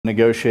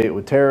negotiate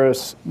with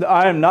terrorists.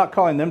 I am not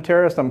calling them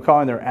terrorists. I'm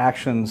calling their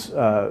actions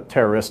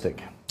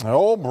terroristic.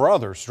 Oh,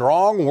 brother,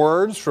 strong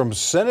words from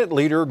Senate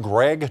Leader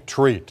Greg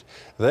Treat.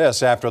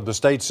 This after the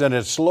state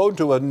Senate slowed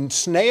to a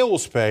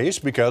snail's pace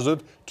because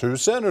of two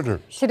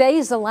senators. Today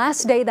is the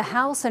last day the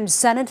House and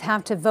Senate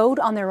have to vote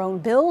on their own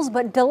bills,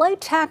 but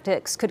delayed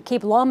tactics could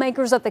keep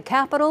lawmakers at the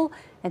Capitol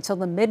until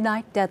the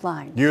midnight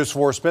deadline. News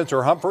 4's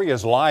Spencer Humphrey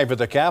is live at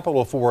the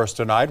Capitol for us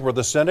tonight, where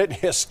the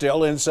Senate is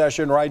still in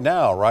session right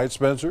now. Right,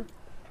 Spencer?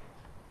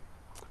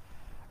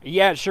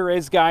 Yeah, it sure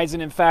is, guys.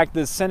 And in fact,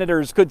 the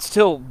senators could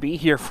still be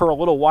here for a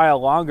little while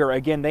longer.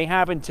 Again, they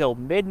have until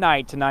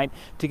midnight tonight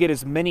to get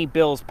as many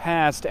bills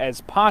passed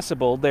as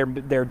possible.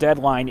 Their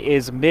deadline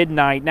is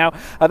midnight. Now,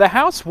 the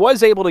House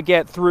was able to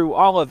get through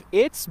all of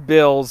its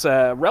bills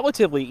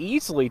relatively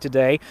easily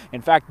today.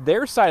 In fact,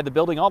 their side of the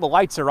building, all the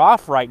lights are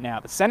off right now.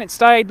 The Senate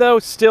side, though,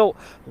 still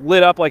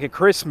lit up like a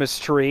Christmas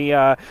tree.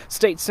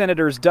 State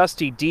Senators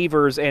Dusty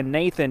Devers and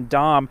Nathan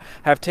Dahm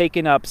have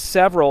taken up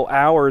several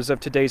hours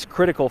of today's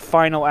critical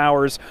final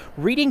hours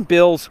reading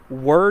bills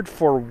word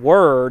for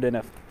word in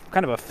a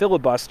kind of a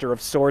filibuster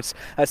of sorts.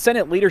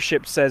 Senate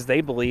leadership says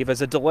they believe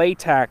as a delay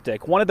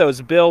tactic. One of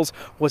those bills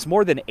was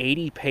more than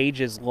 80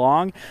 pages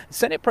long.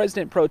 Senate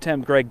President Pro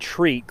Tem Greg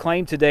Treat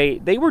claimed today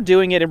they were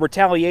doing it in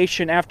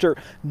retaliation after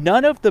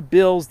none of the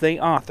bills they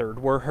authored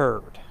were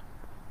heard.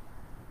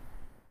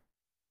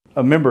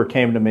 A member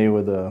came to me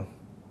with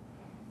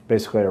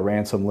basically a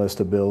ransom list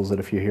of bills that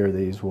if you hear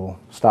these, we'll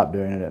stop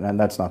doing it, and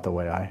that's not the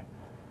way I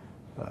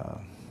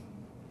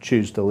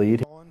choose to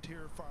lead.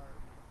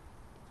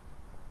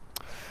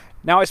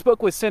 Now, I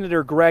spoke with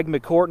Senator Greg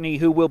McCourtney,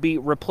 who will be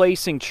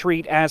replacing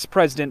Treat as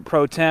President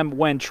Pro Tem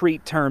when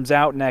Treat terms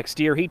out next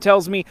year. He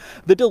tells me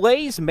the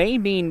delays may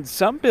mean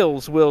some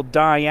bills will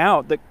die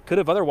out that could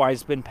have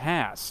otherwise been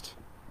passed.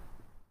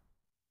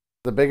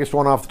 The biggest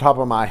one off the top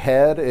of my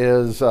head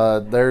is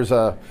there's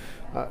a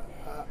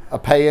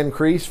pay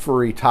increase for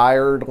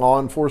retired law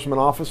enforcement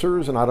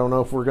officers, and I don't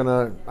know if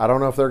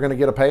they're gonna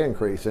get a pay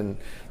increase in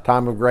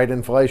time of great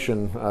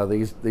inflation.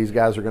 These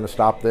guys are going to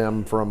stop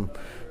them from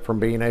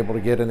being able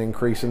to get an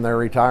increase in their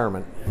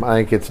retirement. I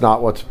think it's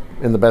not what's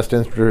in the best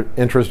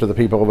interest of the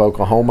people of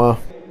Oklahoma.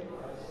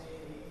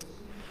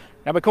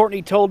 Now,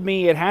 McCourtney told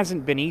me it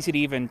hasn't been easy to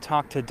even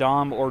talk to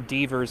Dahm or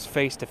Devers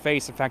face to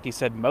face. In fact, he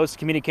said most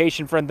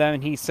communication from them,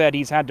 and he said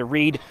he's had to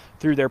read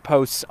through their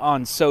posts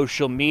on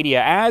social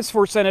media. As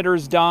for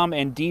Senators Dahm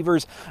and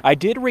Devers, I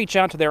did reach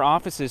out to their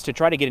offices to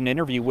try to get an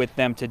interview with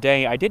them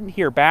today. I didn't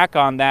hear back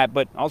on that,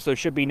 but also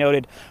should be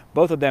noted,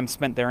 both of them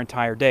spent their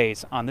entire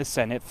days on the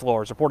Senate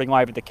floors. Reporting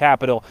live at the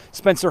Capitol,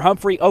 Spencer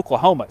Humphrey,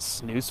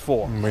 Oklahoma's News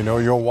 4. We know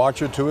you'll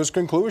watch it to its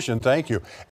conclusion. Thank you.